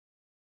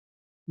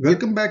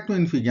Welcome back to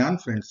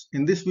Infigan friends.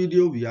 In this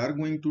video, we are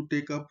going to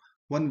take up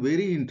one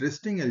very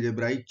interesting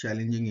algebraic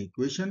challenging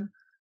equation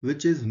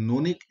which is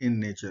nonic in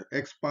nature.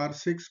 X power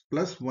 6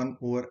 plus 1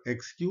 over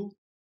x cube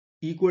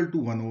equal to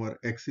 1 over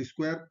x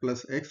square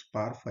plus x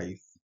power 5.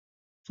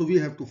 So we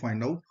have to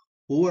find out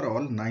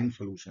overall 9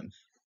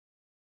 solutions.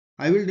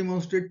 I will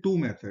demonstrate two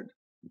methods.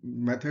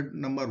 Method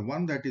number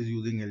 1, that is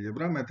using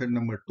algebra. Method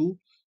number 2,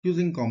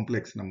 using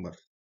complex numbers.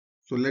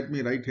 So let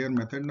me write here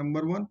method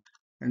number 1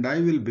 and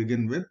I will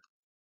begin with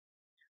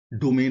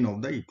domain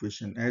of the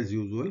equation as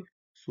usual.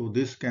 So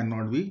this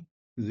cannot be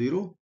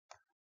 0,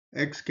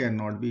 x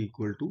cannot be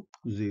equal to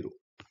 0.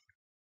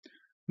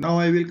 Now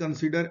I will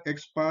consider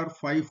x power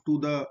 5 to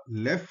the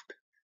left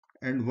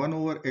and 1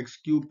 over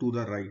x cube to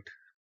the right.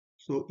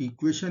 So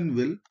equation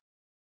will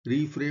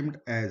reframed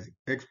as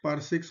x power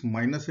 6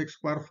 minus x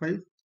power 5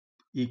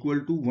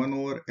 equal to 1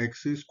 over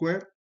x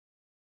square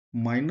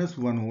minus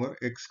 1 over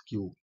x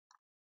cube.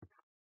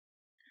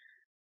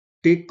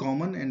 Take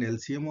common and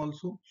LCM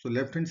also. So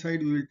left hand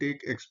side we will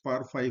take x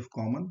power 5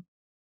 common.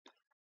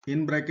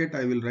 In bracket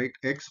I will write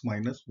x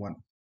minus 1.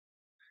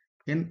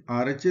 In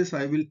RHS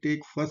I will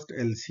take first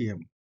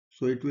LCM.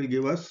 So it will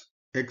give us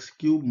x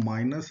cube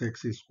minus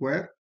x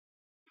square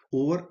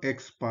over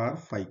x power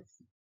 5.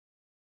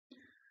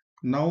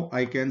 Now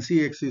I can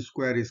see x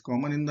square is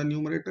common in the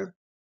numerator.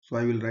 So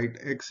I will write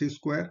x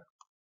square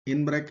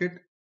in bracket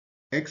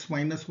x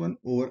minus 1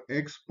 over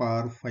x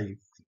power 5.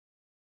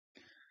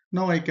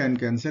 Now I can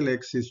cancel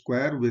x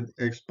square with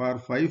x power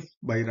 5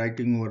 by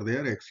writing over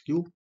there x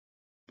cube.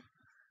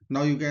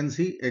 Now you can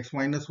see x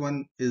minus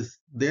 1 is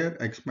there,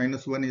 x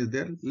minus 1 is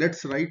there.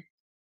 Let's write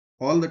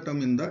all the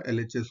term in the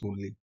LHS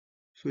only.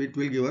 So it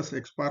will give us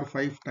x power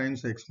 5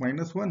 times x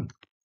minus 1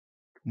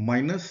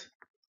 minus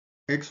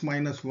x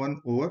minus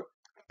 1 over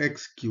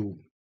x cube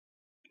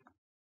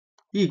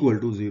equal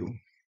to 0.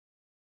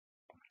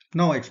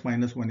 Now x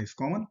minus 1 is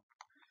common.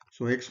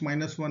 So x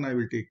minus 1 I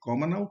will take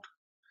common out.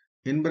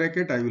 In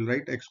bracket I will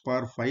write x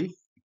power 5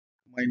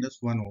 minus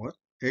 1 over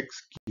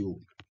x cube.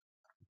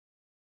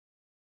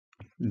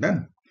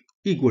 Done.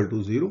 Equal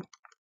to 0.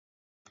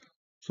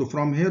 So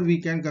from here we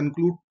can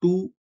conclude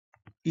two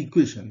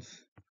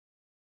equations.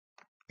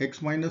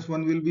 X minus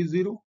 1 will be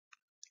 0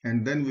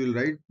 and then we will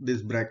write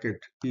this bracket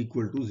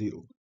equal to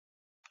 0.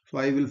 So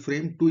I will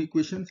frame two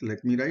equations.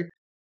 Let me write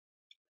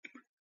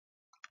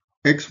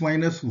x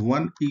minus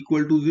 1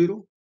 equal to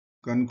 0.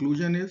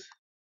 Conclusion is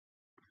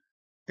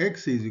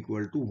x is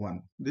equal to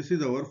 1. This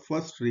is our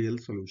first real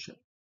solution.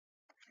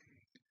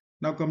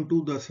 Now come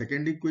to the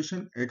second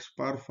equation, x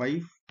power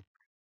 5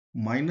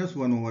 minus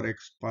 1 over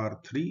x power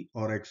 3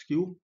 or x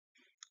cube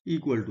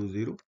equal to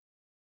 0.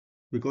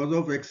 Because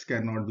of x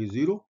cannot be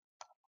 0,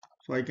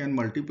 so I can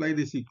multiply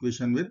this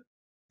equation with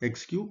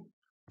x cube.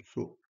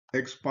 So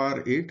x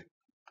power 8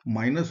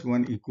 minus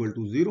 1 equal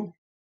to 0.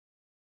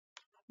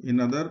 In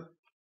other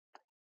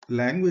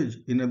language,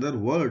 in other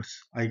words,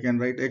 I can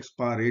write x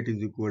power 8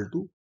 is equal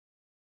to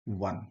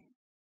 1.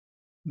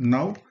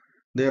 Now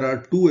there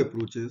are two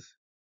approaches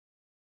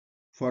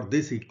for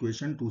this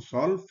equation to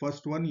solve.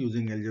 First one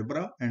using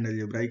algebra and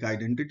algebraic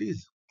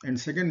identities, and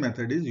second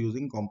method is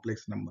using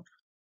complex number.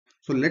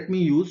 So let me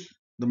use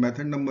the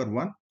method number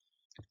 1,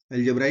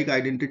 algebraic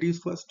identities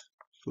first.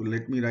 So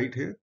let me write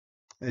here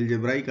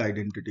algebraic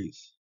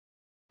identities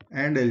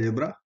and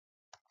algebra.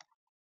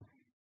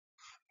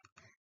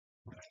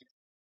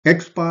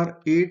 X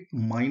power 8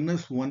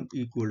 minus 1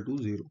 equal to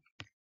 0.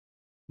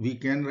 We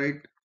can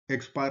write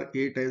x power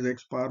 8 as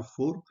x power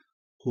 4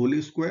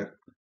 whole square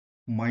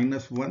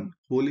minus 1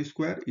 whole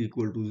square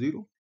equal to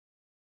 0.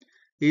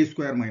 A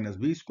square minus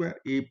b square,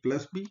 a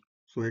plus b,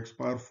 so x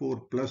power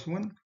 4 plus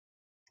 1,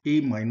 a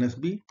minus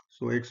b,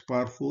 so x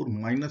power 4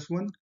 minus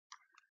 1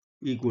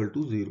 equal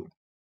to 0.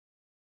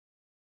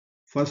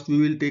 First we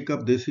will take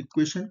up this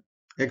equation,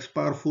 x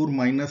power 4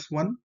 minus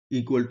 1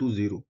 equal to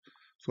 0.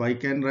 So I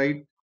can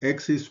write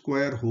x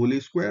square whole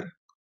square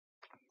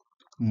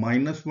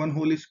minus 1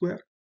 whole square,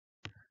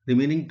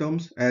 remaining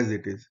terms as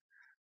it is.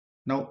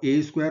 Now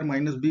a square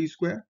minus b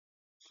square,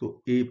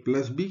 so a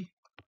plus b,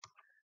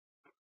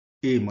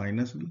 a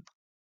minus b,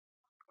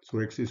 so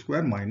x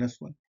square minus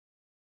 1.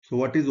 So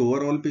what is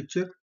overall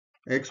picture?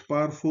 X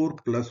power 4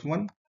 plus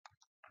 1,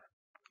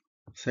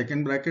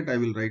 second bracket I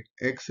will write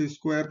x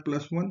square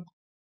plus 1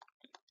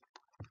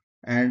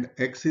 and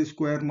x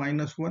square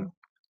minus 1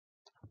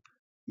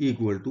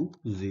 equal to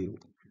 0.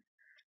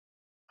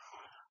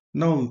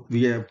 Now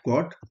we have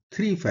got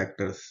three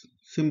factors.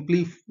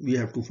 Simply we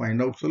have to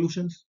find out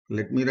solutions.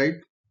 Let me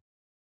write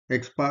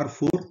x power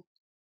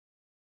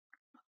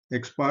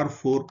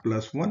 4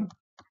 plus 1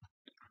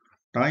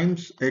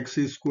 times x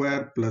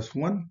square plus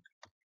 1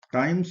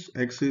 times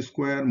x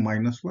square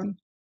minus 1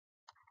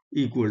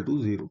 equal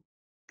to 0.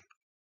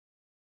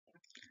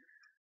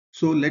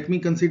 So let me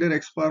consider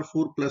x power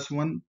 4 plus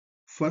 1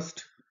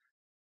 first.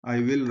 I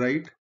will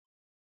write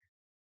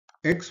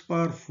x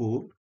power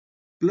 4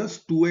 plus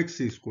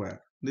 2x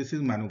square. This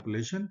is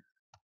manipulation,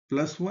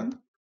 plus 1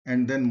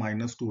 and then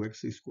minus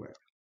 2x square.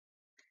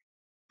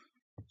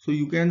 So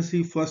you can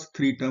see first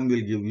three term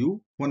will give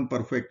you one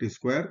perfect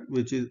square,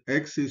 which is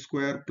x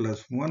square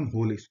plus 1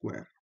 whole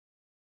square.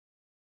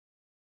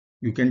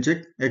 You can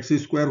check x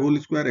square whole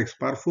square, x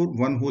power 4,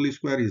 1 whole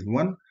square is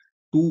 1,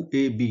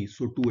 2ab,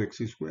 so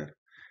 2x square.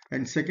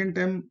 And second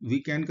term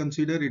we can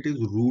consider it is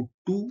root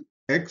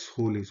 2x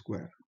whole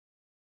square.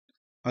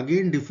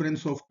 Again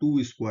difference of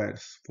two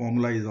squares,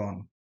 formula is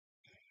on.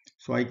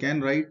 So I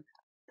can write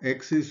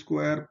x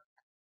square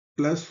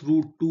plus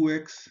root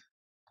 2x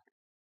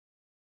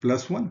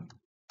plus 1.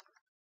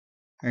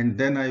 And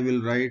then I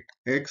will write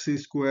x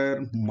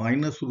square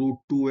minus root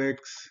 2x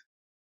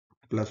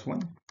plus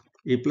 1.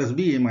 A plus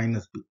b, a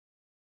minus b.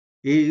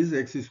 A is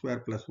x square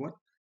plus 1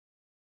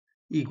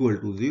 equal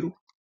to 0.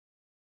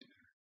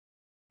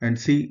 And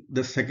see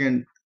the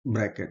second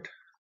bracket.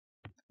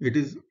 It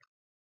is,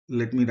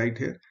 let me write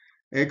here,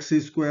 x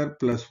square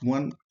plus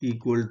 1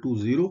 equal to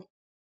 0.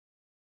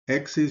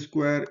 X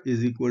square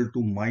is equal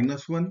to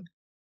minus 1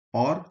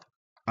 or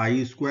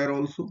I square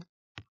also.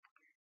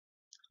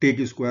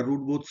 Take square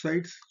root both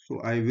sides. So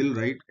I will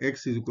write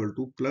x is equal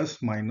to plus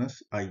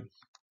minus I.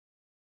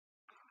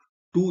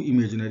 Two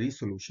imaginary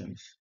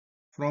solutions.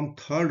 From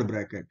third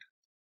bracket,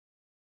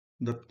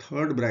 the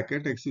third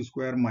bracket x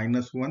square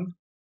minus 1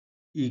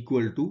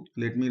 equal to,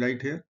 let me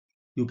write here,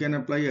 you can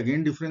apply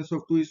again difference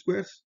of two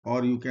squares,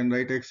 or you can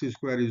write x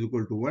square is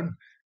equal to 1.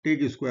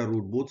 Take square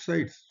root both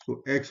sides.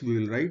 So x we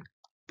will write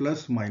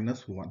plus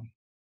minus 1.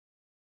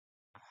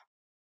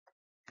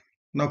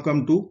 Now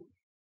come to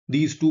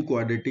these two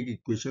quadratic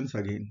equations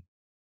again.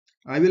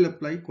 I will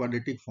apply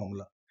quadratic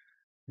formula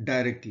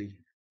directly.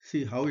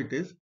 See how it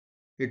is.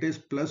 It is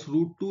plus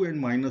root 2 and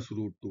minus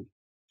root 2.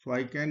 So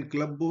I can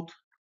club both,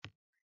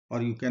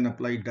 or you can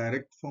apply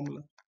direct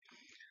formula.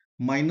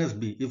 Minus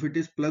b, if it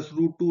is plus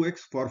root 2x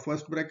for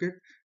first bracket,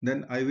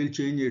 then I will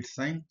change its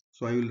sign.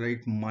 So I will write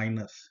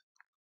minus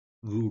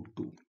root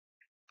 2.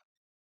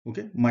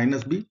 Okay,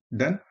 minus b,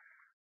 done.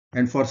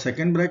 And for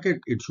second bracket,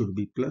 it should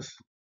be plus.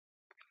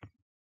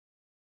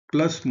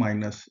 Plus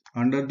minus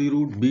under the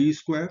root b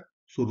square.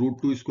 So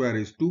root 2 square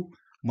is 2.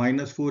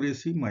 Minus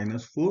 4ac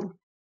minus 4.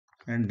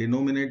 And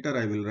denominator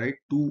I will write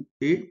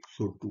 2a,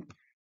 so 2.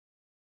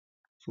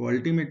 So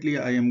ultimately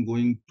I am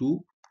going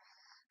to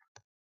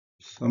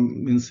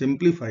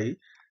simplify,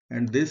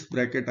 and this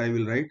bracket I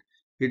will write,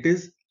 it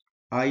is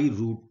I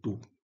root 2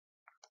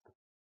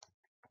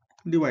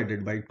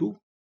 divided by 2.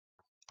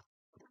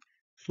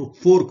 So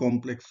 4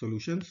 complex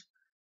solutions.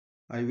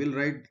 I will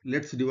write,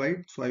 let's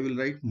divide. So I will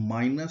write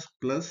minus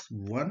plus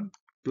 1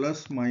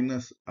 plus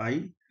minus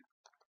I.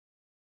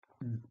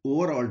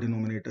 Overall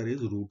denominator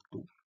is root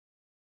 2.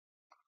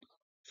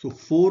 So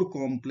 4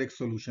 complex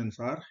solutions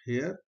are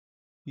here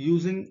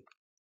using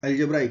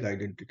algebraic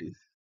identities.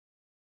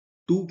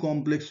 2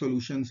 complex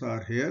solutions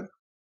are here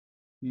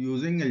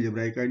using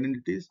algebraic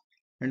identities.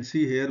 And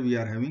see here we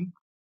are having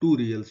 2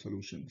 real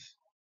solutions.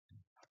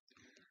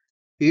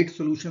 8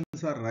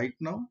 solutions are right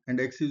now, and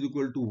x is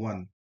equal to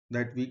 1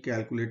 that we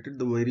calculated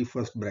the very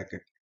first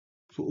bracket.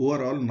 So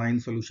overall 9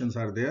 solutions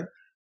are there.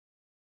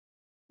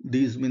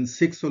 These means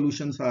 6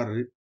 solutions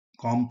are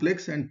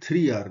complex and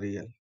 3 are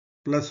real.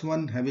 Plus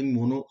 1 having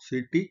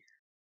monocidity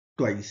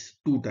twice,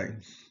 2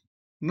 times.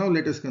 Now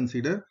let us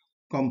consider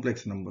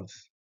complex numbers.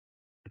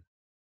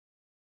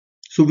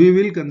 So we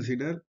will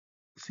consider,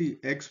 see,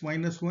 x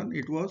minus 1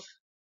 it was,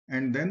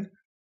 and then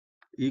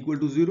equal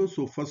to 0.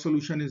 So first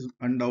solution is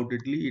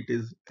undoubtedly it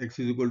is x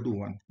is equal to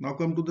 1. Now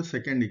come to the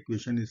second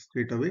equation is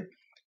straight away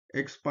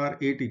x power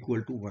 8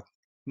 equal to 1.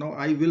 Now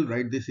I will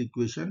write this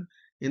equation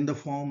in the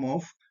form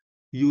of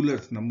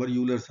Euler's number,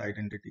 Euler's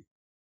identity.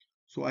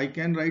 So I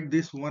can write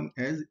this one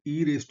as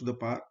e raised to the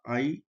power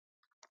I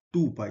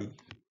 2 pi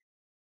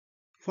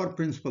for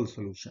principal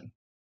solution.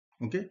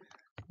 Okay,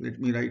 let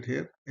me write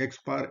here x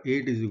power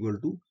 8 is equal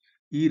to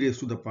e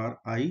raised to the power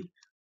I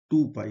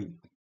 2 pi.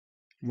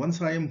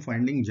 Once I am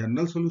finding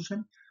general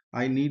solution,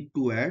 I need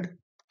to add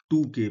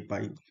 2k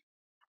pi,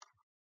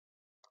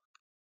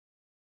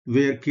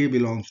 where k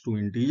belongs to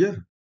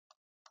integer,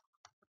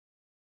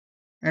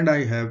 and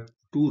I have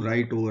to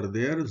write over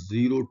there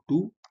 0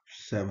 to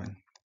 7.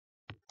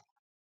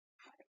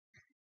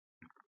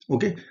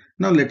 Okay,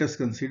 now let us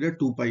consider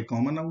 2 pi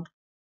common out.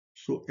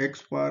 So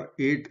x power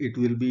 8 it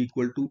will be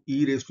equal to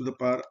e raised to the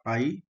power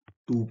I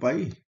 2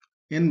 pi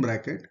in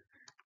bracket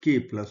k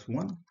plus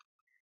 1.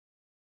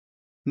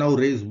 Now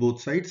raise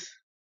both sides,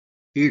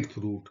 8th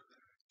root.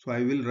 So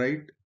I will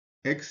write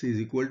x is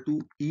equal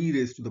to e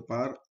raised to the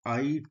power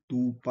I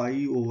 2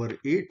 pi over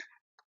 8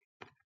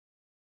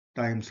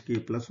 times k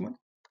plus 1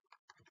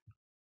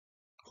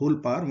 whole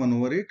power 1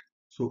 over 8.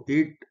 So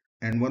 8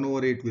 and 1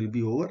 over 8 will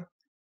be over.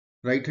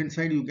 Right hand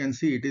side you can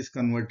see it is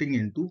converting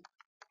into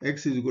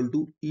x is equal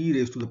to e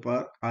raised to the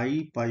power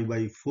I pi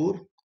by 4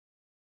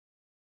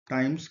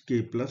 times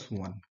k plus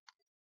 1.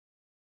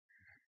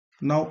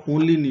 Now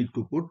only need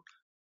to put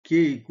k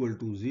equal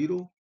to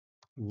 0,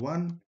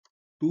 1,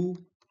 2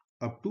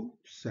 up to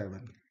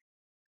 7.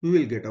 We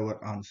will get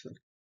our answer.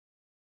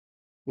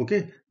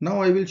 Okay,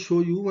 now I will show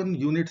you one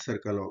unit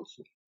circle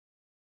also.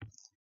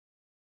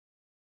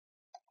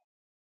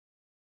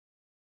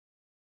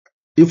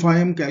 If I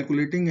am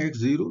calculating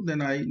x0,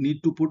 then I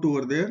need to put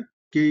over there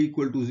k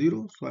equal to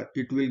 0, so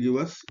it will give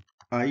us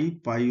I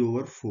pi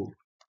over 4.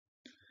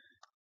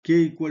 K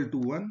equal to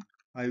 1,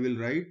 I will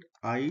write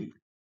I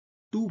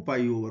 2 pi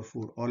over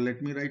 4, or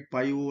let me write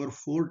pi over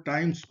 4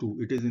 times 2,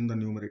 it is in the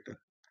numerator.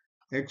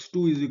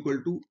 X2 is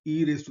equal to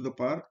e raised to the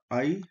power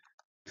I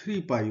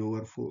 3 pi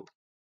over 4.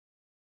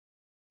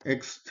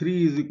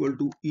 X3 is equal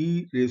to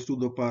e raised to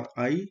the power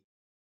I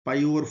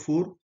pi over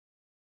 4.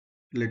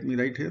 Let me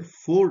write here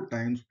 4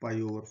 times pi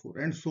over 4,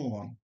 and so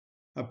on.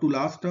 Up to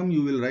last term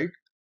you will write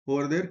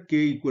over there k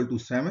equal to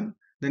 7,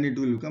 then it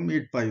will become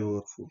 8 pi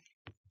over 4.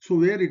 So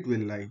where it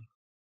will lie?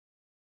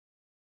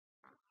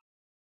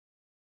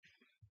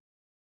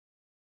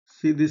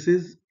 See, this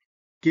is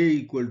k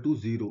equal to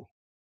 0,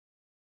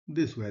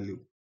 this value.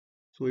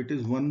 So it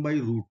is 1 by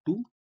root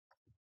 2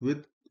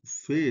 with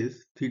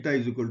phase theta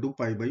is equal to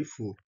pi by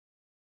 4.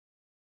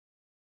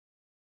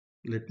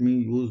 Let me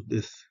use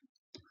this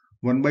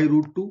 1 by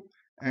root 2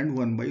 and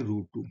 1 by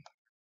root 2.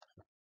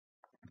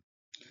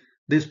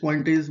 This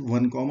point is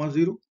 1 comma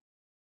 0.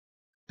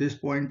 This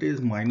point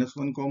is minus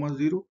 1 comma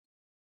 0.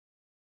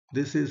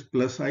 This is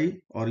plus I,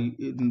 or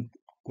in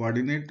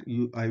coordinate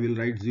I will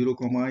write 0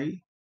 comma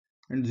I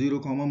and 0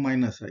 comma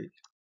minus I.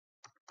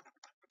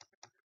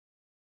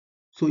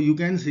 So you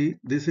can see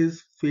this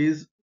is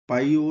phase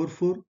pi over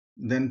 4,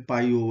 then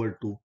pi over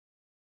 2.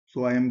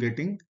 So I am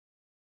getting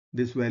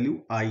this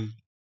value I.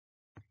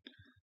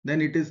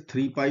 Then it is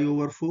 3 pi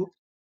over 4.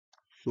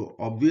 So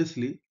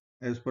obviously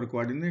as per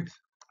coordinates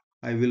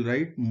I will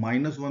write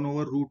minus 1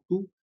 over root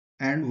 2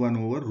 and 1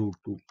 over root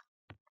 2.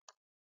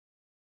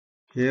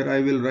 Here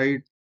I will write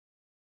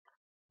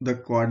the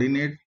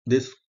coordinate,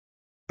 this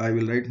I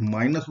will write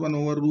minus 1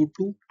 over root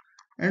 2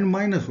 and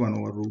minus 1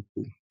 over root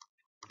 2.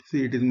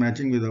 See, it is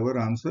matching with our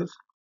answers.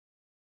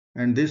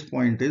 And this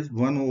point is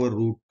 1 over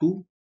root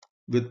 2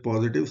 with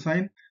positive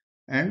sign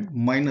and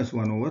minus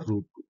 1 over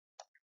root 2.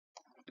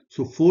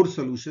 So 4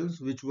 solutions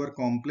which were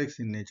complex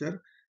in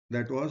nature,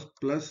 that was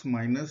plus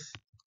minus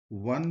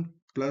 1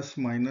 plus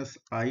minus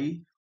I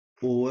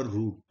over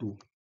root 2.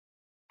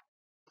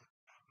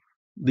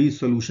 These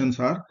solutions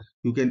are,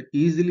 you can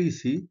easily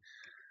see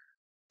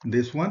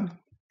this one,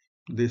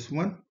 this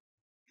one,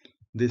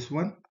 this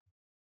one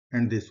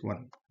and this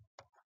one.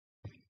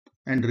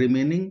 And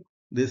remaining,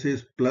 this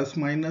is plus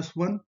minus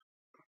 1,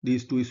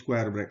 these two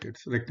square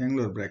brackets,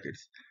 rectangular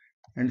brackets,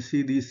 and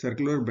see these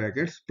circular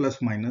brackets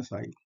plus minus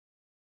I.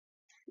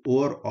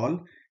 Overall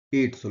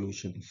 8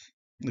 solutions.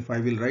 If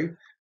I will write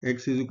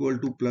x is equal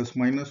to plus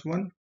minus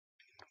 1,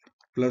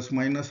 plus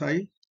minus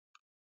I,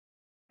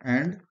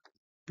 and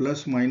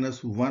plus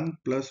minus 1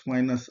 plus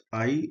minus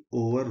I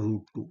over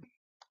root 2,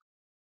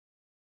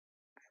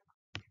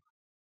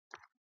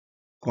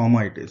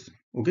 comma it is.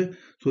 Okay,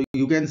 so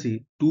you can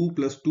see 2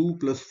 plus 2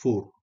 plus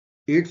 4,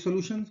 8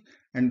 solutions,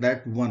 and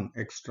that one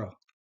extra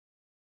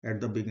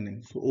at the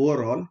beginning. So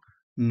overall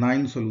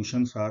 9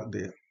 solutions are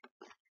there.